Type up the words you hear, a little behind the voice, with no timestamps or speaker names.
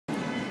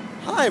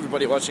Hi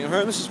everybody watching at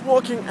home, this is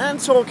Walking and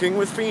Talking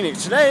with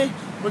Phoenix. Today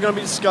we're going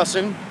to be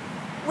discussing,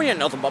 we ain't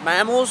nothing but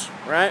mammals,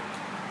 right?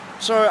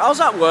 So I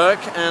was at work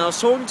and I was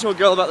talking to a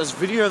girl about this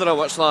video that I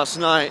watched last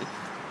night.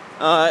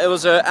 It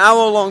was an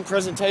hour-long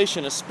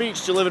presentation, a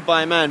speech delivered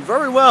by a man,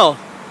 very well.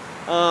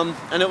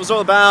 And it was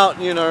all about,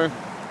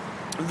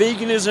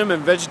 veganism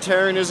and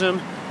vegetarianism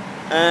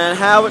and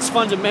how it's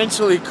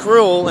fundamentally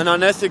cruel and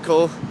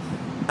unethical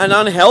and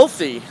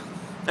unhealthy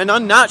and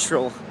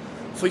unnatural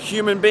for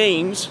human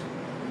beings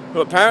who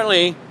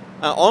apparently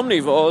are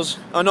omnivores,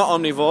 or not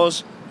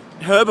omnivores,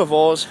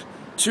 herbivores,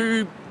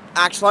 to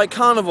act like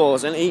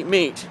carnivores and eat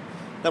meat.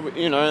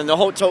 And the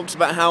whole talks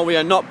about how we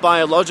are not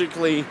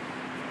biologically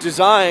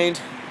designed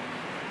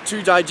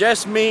to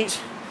digest meat,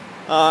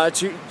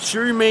 to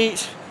chew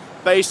meat,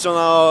 based on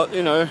our,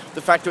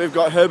 the fact that we've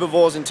got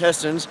herbivores'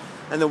 intestines,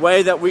 and the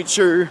way that we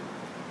chew,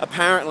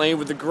 apparently,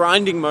 with the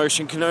grinding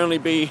motion, can only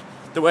be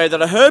the way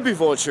that a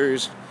herbivore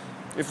chews.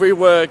 If we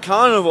were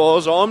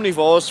carnivores or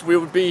omnivores, we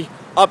would be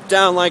up,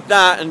 down like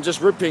that and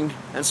just ripping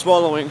and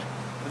swallowing.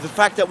 But the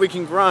fact that we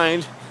can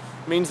grind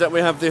means that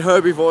we have the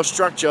herbivore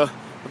structure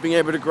of being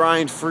able to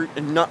grind fruit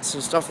and nuts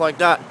and stuff like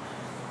that.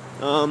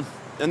 And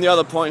the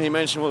other point he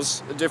mentioned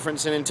was the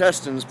difference in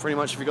intestines. Pretty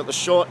much if you've got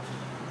the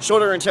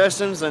shorter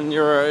intestines, then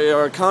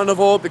you're a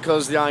carnivore,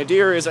 because the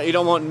idea is that you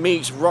don't want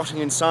meat rotting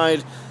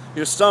inside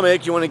your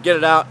stomach, you want to get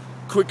it out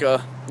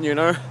quicker,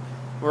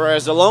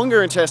 Whereas the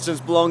longer intestines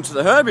belong to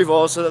the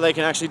herbivores so that they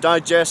can actually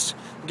digest,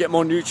 get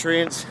more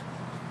nutrients,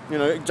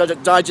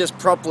 digest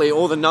properly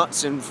all the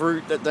nuts and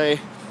fruit that they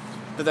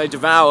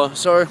devour.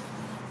 So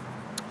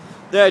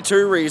there are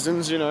two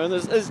reasons,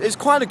 It's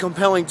quite a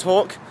compelling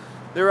talk.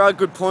 There are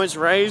good points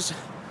raised.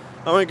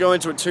 I won't go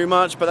into it too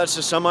much, but that's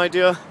just some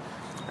idea.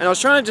 And I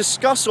was trying to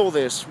discuss all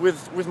this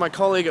with my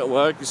colleague at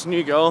work, this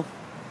new girl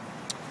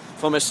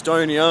from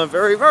Estonia.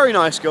 Very, very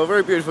nice girl,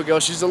 very beautiful girl.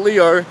 She's a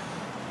Leo.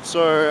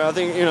 So I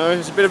think,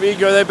 there's a bit of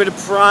ego there, a bit of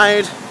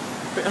pride,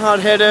 a bit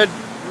hard-headed.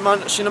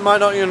 She might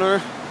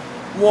not,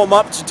 warm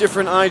up to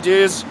different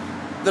ideas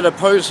that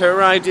oppose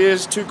her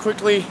ideas too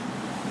quickly.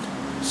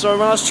 So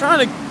when I was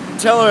trying to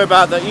tell her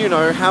about that,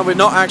 how we're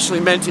not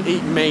actually meant to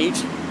eat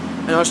meat,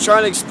 and I was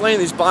trying to explain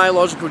these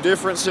biological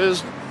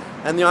differences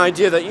and the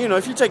idea that,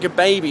 if you take a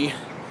baby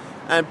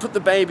and put the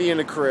baby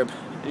in a crib,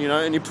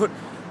 and you put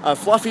a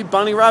fluffy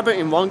bunny rabbit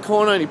in one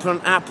corner and you put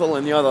an apple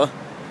in the other,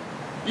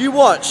 you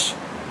watch.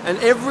 And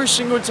every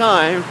single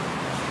time,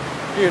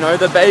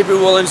 the baby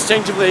will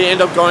instinctively end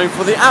up going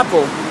for the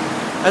apple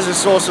as a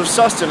source of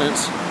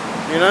sustenance,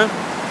 And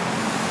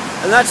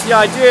that's the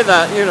idea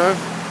that,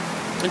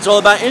 it's all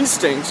about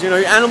instinct.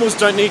 Animals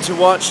don't need to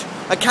watch,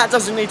 a cat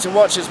doesn't need to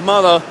watch its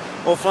mother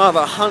or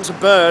father hunt a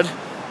bird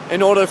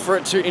in order for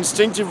it to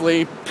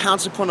instinctively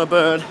pounce upon a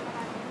bird,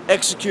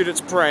 execute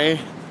its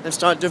prey, and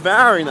start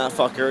devouring that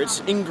fucker.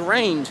 It's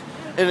ingrained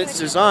in its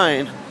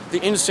design,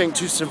 the instinct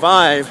to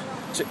survive,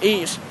 to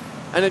eat.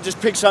 And it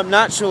just picks up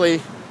naturally,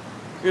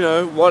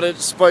 what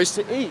it's supposed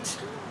to eat,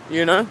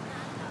 And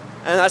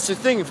that's the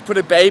thing, if you put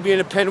a baby in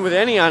a pen with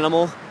any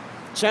animal,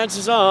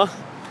 chances are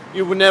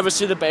you will never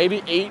see the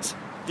baby eat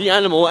the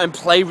animal and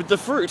play with the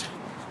fruit.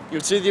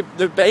 You'll see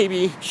the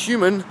baby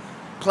human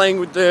playing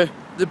with the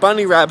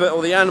bunny rabbit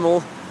or the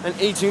animal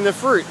and eating the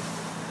fruit.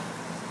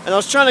 And I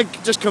was trying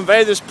to just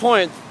convey this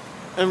point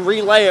and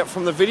relay it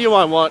from the video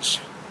I watched.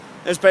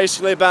 It's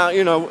basically about,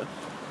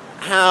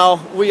 how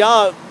we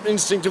are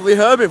instinctively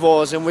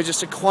herbivores and we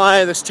just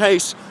acquire this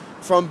taste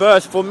from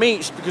birth for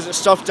meat because it's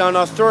stuffed down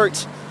our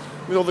throats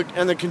with all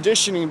the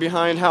conditioning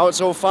behind how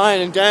it's all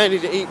fine and dandy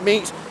to eat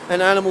meat,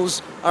 and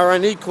animals are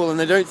unequal and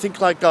they don't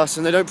think like us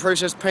and they don't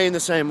process pain the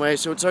same way,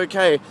 so it's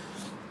okay.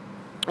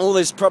 All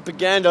this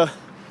propaganda.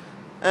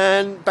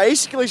 And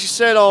basically she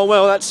said, oh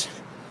well, that's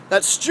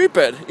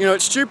stupid.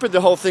 It's stupid,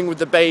 the whole thing with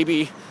the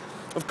baby.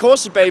 Of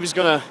course the baby's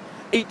gonna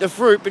eat the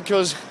fruit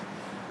because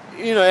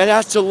it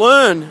has to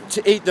learn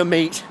to eat the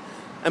meat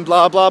and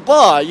blah, blah,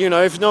 blah.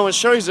 If no one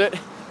shows it,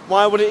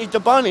 why would it eat the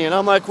bunny? And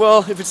I'm like,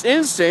 well, if it's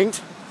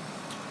instinct,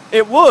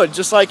 it would.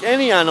 Just like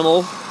any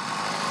animal,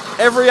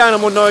 every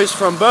animal knows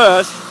from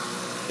birth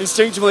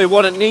instinctively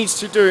what it needs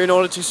to do in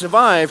order to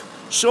survive.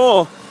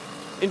 Sure,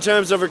 in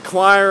terms of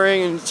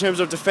acquiring, in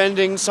terms of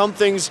defending, some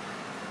things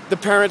the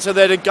parents are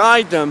there to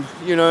guide them,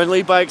 and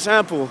lead by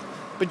example.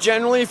 But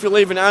generally, if you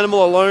leave an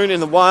animal alone in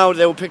the wild,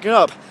 they will pick it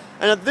up.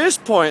 And at this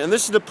point, and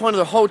this is the point of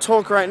the whole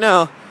talk right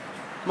now,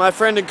 my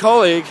friend and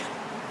colleague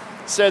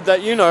said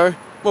that,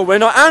 well, we're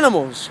not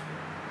animals.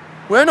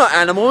 We're not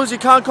animals, you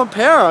can't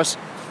compare us.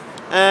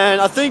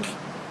 And I think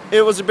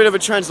it was a bit of a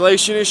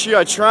translation issue.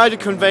 I tried to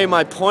convey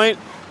my point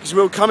because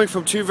we were coming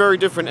from two very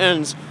different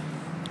ends.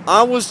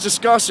 I was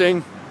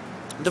discussing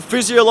the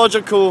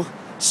physiological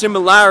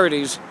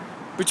similarities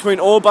between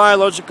all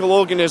biological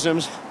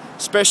organisms,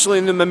 especially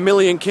in the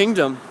mammalian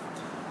kingdom,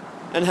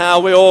 and how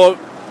we all,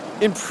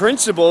 in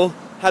principle,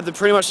 have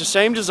pretty much the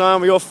same design.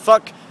 We all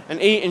fuck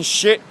and eat and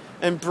shit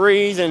and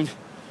breathe, and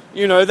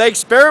they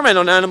experiment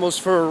on animals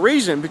for a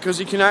reason, because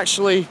you can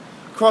actually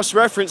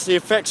cross-reference the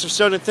effects of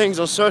certain things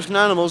on certain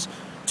animals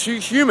to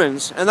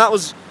humans. And that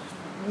was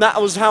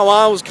that was how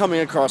I was coming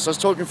across. I was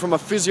talking from a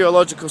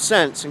physiological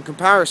sense in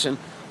comparison,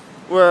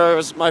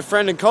 whereas my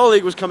friend and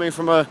colleague was coming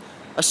from a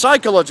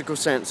psychological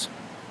sense.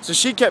 So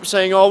she kept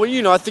saying, oh, well,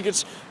 you know, I think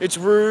it's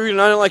rude,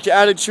 and I don't like your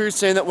attitude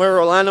saying that we're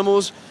all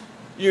animals.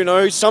 You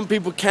know, some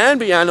people can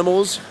be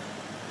animals,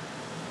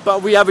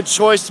 but we have a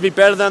choice to be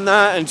better than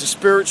that and to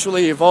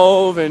spiritually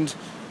evolve, and,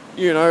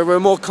 you know, we're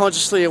more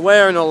consciously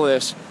aware and all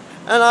this.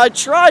 And I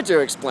tried to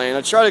explain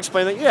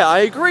that, yeah, I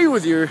agree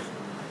with you.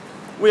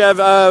 We have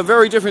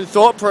very different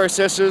thought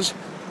processes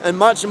and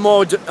much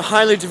more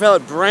highly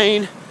developed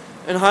brain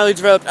and highly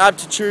developed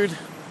aptitudes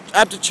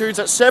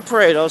that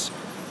separate us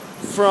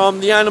from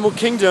the animal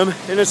kingdom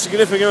in a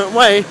significant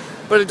way,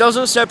 but it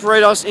doesn't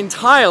separate us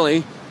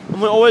entirely,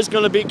 and we're always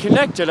going to be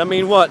connected. I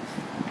mean, what?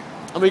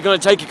 Are we going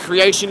to take a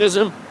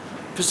creationism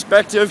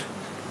perspective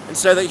and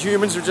say that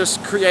humans are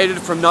just created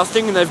from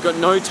nothing and they've got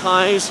no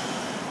ties,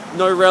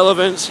 no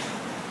relevance,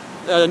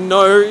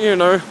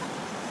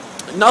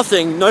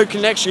 nothing, no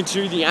connection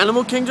to the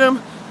animal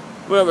kingdom?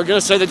 Well, we're going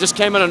to say they just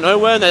came out of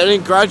nowhere and they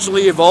didn't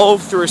gradually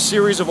evolve through a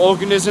series of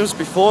organisms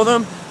before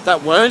them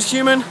that weren't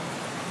human?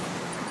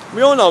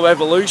 We all know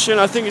evolution.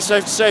 I think it's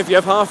safe to say if you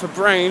have half a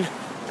brain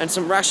and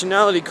some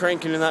rationality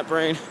cranking in that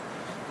brain,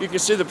 you can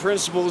see the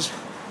principles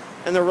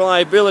and the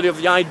reliability of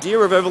the idea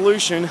of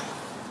evolution,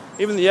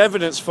 even the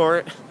evidence for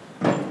it,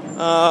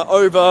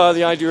 over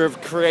the idea of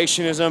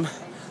creationism,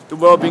 the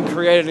world being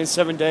created in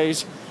 7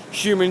 days,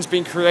 humans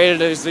being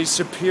created as these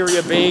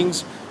superior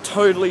beings,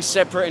 totally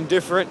separate and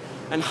different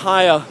and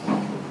higher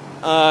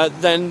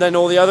than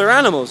all the other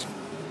animals.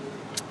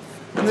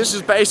 And this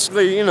is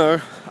basically, you know,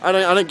 I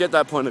don't get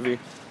that point of view.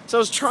 So I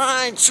was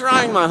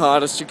trying my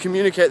hardest to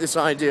communicate this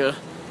idea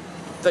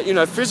that, you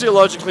know,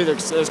 physiologically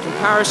there's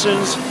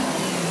comparisons.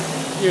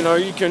 You know,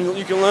 you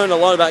can learn a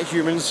lot about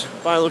humans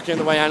by looking at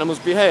the way animals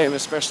behave,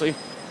 especially,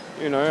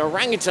 you know,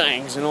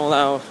 orangutans and all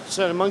our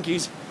certain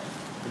monkeys,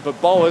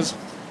 but boas.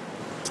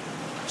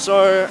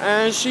 So,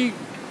 and she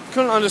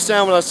couldn't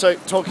understand what I was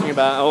talking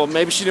about, or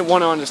maybe she didn't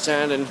want to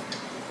understand, and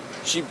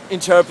she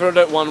interpreted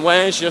it one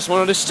way, and she just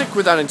wanted to stick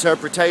with that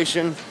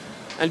interpretation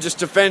and just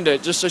defend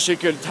it, just so she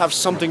could have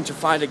something to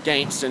fight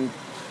against and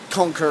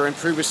conquer and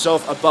prove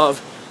herself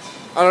above.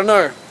 I don't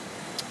know.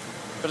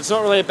 But it's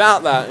not really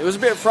about that. It was a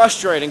bit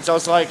frustrating, because I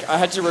was like, I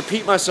had to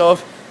repeat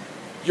myself.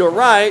 You're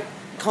right,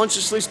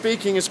 consciously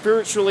speaking and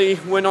spiritually,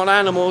 we're not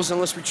animals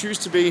unless we choose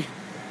to be.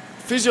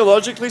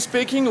 Physiologically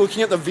speaking,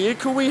 looking at the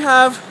vehicle we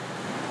have,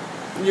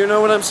 you know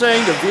what I'm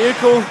saying? The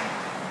vehicle,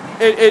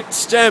 it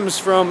stems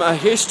from a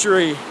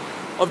history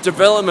of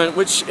development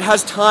which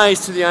has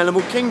ties to the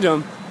animal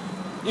kingdom.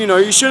 You know,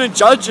 you shouldn't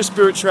judge your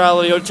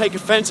spirituality or take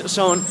offense at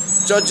someone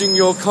judging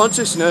your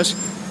consciousness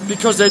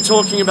because they're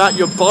talking about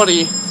your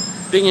body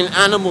being an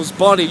animal's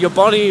body. Your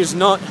body is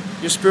not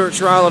your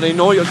spirituality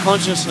nor your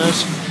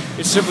consciousness.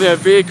 It's simply a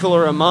vehicle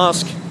or a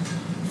mask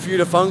for you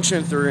to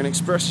function through and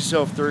express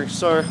yourself through.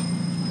 So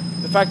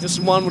the fact that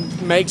someone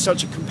would make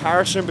such a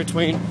comparison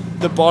between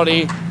the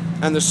body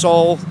and the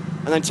soul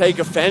and then take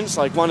offense,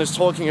 like one is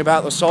talking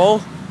about the soul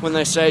when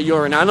they say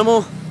you're an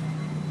animal,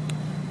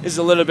 is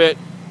a little bit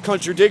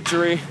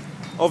contradictory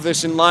of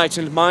this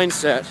enlightened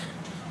mindset.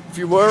 If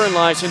you were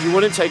enlightened, you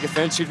wouldn't take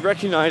offense. You'd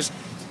recognize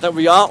that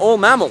we are all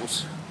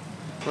mammals.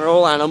 We're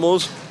all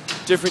animals.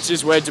 Difference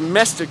is we're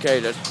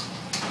domesticated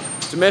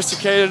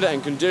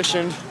and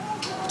conditioned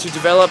to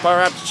develop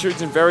our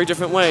aptitudes in very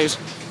different ways.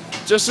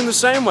 Just in the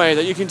same way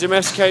that you can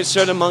domesticate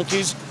certain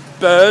monkeys,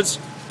 birds,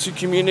 to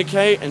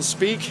communicate and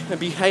speak and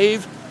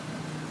behave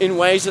in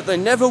ways that they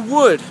never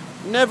would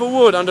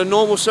under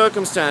normal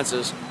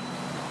circumstances.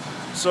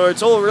 So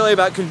it's all really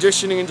about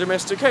conditioning and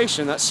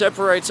domestication that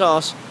separates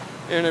us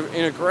in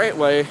a great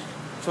way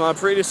from our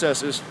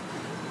predecessors.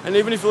 And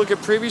even if you look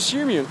at previous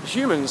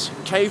humans,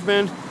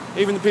 cavemen,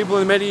 even the people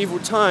in the medieval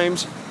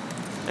times,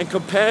 and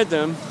compared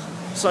them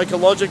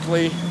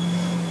psychologically,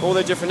 all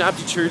their different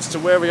aptitudes to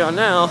where we are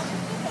now,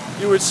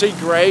 you would see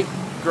great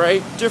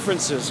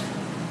differences.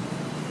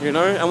 You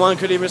know, and one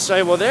could even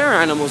say, well, they're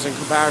animals in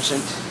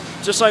comparison.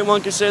 Just like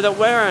one could say that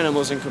we're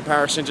animals in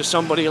comparison to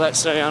somebody, let's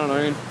say, I don't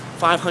know, in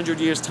 500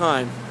 years'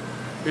 time,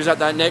 who's at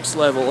that next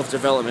level of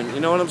development.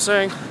 You know what I'm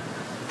saying?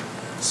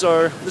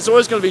 So there's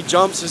always going to be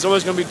jumps, there's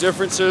always going to be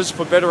differences,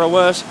 for better or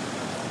worse.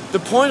 The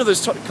point of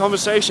this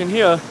conversation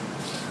here,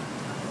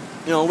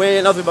 you know,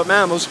 we're nothing but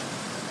mammals.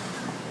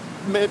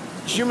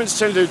 Humans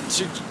tend to,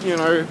 you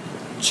know,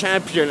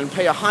 champion and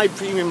pay a high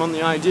premium on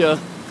the idea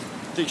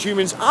that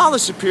humans are the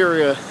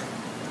superior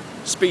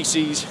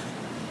species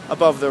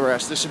above the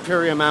rest, the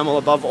superior mammal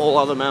above all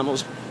other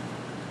mammals.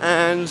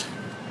 And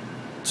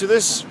to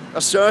this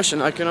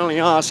assertion, I can only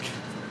ask,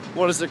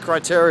 what is the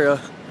criteria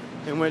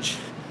in which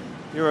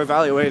you're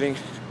evaluating,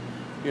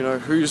 you know,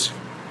 who's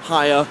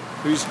higher,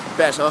 who's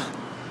better?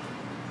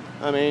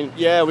 I mean,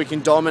 yeah, we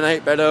can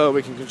dominate better,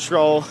 we can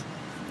control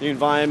the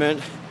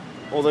environment,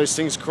 all those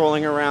things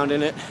crawling around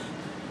in it,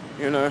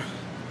 you know,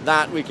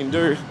 that we can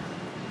do.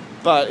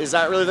 But is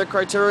that really the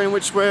criteria in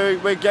which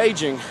we're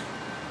gauging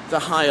the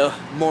higher,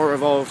 more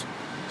evolved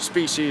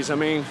species? I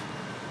mean,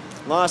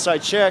 last I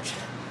checked,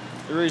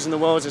 the reason the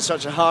world's in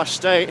such a harsh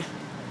state,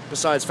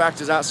 besides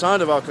factors outside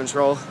of our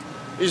control,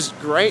 is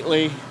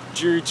greatly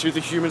due to the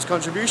human's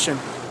contribution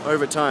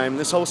over time.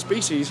 This whole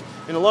species,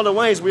 in a lot of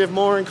ways, we have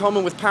more in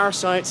common with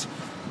parasites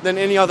than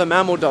any other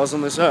mammal does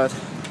on this earth.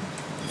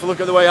 If you look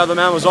at the way other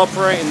mammals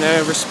operate in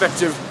their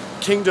respective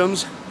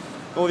kingdoms,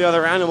 all the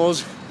other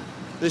animals,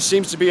 there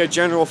seems to be a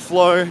general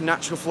flow,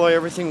 natural flow,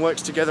 everything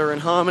works together in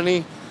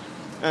harmony,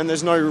 and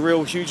there's no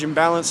real huge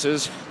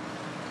imbalances.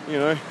 You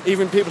know,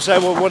 even people say,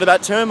 well, what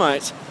about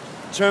termites?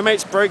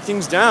 Termites break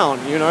things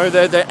down, you know,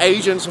 they're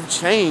agents of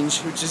change,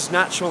 which is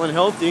natural and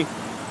healthy.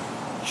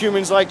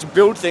 Humans like to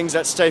build things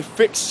that stay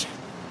fixed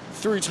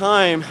through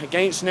time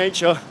against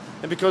nature,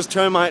 and because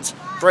termites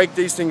break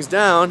these things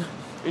down,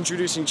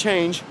 introducing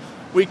change,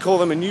 we call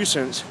them a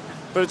nuisance.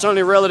 But it's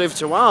only relative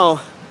to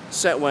our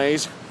set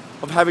ways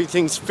of having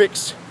things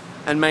fixed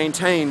and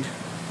maintained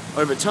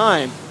over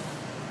time,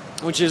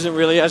 which isn't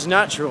really as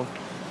natural.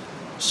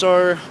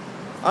 So,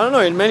 I don't know,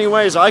 in many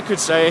ways I could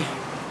say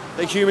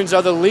that humans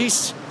are the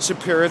least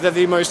superior, they're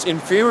the most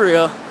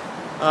inferior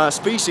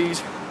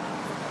species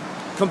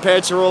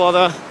compared to all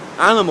other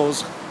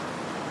animals.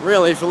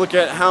 Really, if you look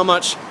at how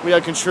much we are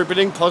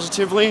contributing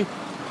positively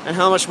and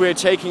how much we are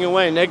taking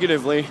away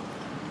negatively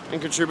and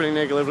contributing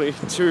negatively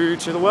to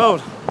the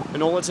world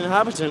and all its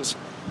inhabitants,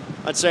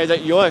 I'd say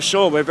that, yeah,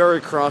 sure, we're very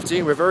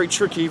crafty, we're very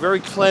tricky, very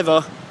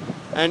clever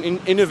and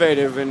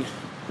innovative, and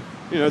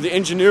you know, the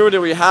ingenuity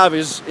we have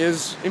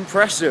is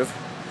impressive.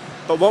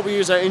 But what we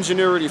use our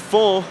ingenuity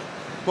for,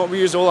 what we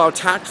use all our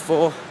tact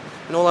for,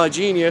 and all our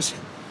genius,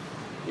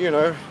 you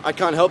know, I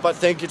can't help but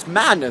think it's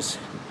madness.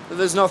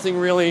 There's nothing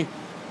really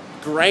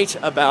great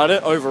about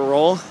it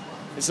overall.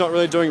 It's not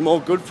really doing more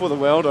good for the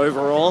world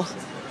overall,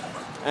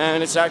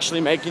 and it's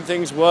actually making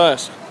things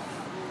worse.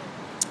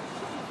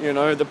 You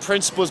know, the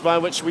principles by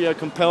which we are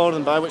compelled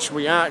and by which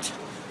we act,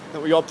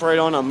 that we operate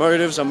on, our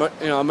motives,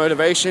 our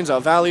motivations, our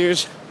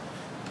values.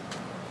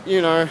 You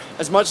know,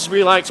 as much as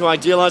we like to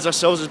idealize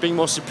ourselves as being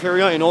more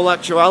superior, in all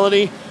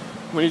actuality,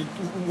 when you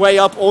weigh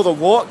up all the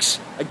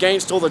walks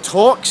against all the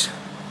talks,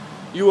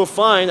 you will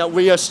find that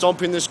we are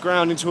stomping this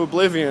ground into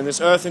oblivion, this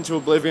earth into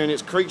oblivion,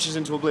 its creatures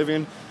into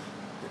oblivion,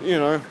 you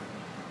know,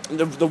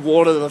 the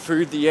water, the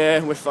food, the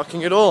air, we're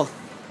fucking it all.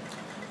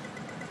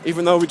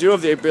 Even though we do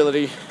have the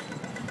ability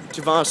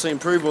to vastly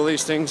improve all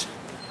these things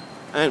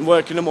and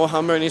work in a more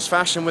harmonious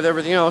fashion with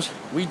everything else,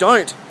 we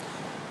don't.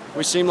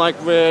 We seem like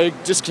we're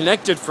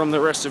disconnected from the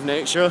rest of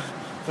nature,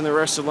 from the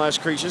rest of life's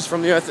creatures,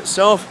 from the earth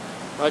itself.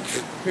 Like,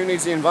 who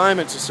needs the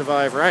environment to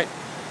survive, right?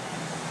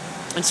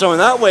 And so in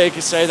that way, you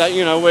could say that,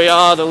 you know, we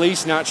are the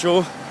least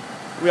natural,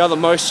 we are the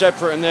most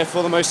separate and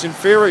therefore the most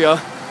inferior,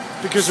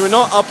 because we're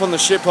not up on the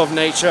ship of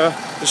nature,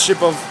 the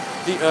ship of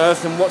the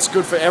earth and what's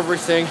good for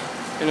everything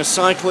in a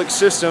cyclic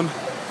system,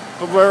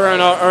 but we're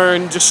in our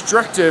own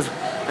destructive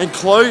and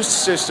closed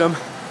system,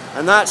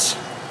 and that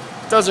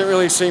doesn't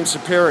really seem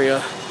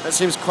superior. That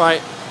seems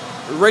quite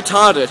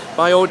retarded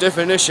by all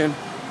definition,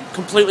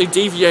 completely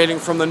deviating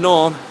from the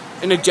norm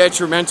in a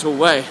detrimental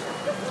way.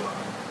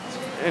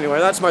 Anyway,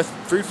 that's my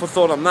food for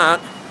thought on that.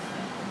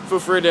 Feel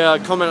free to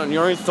comment on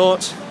your own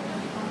thoughts.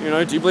 You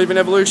know, do you believe in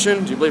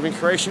evolution? Do you believe in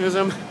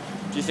creationism?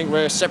 Do you think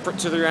we're separate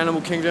to the animal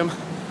kingdom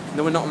and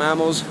that we're not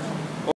mammals?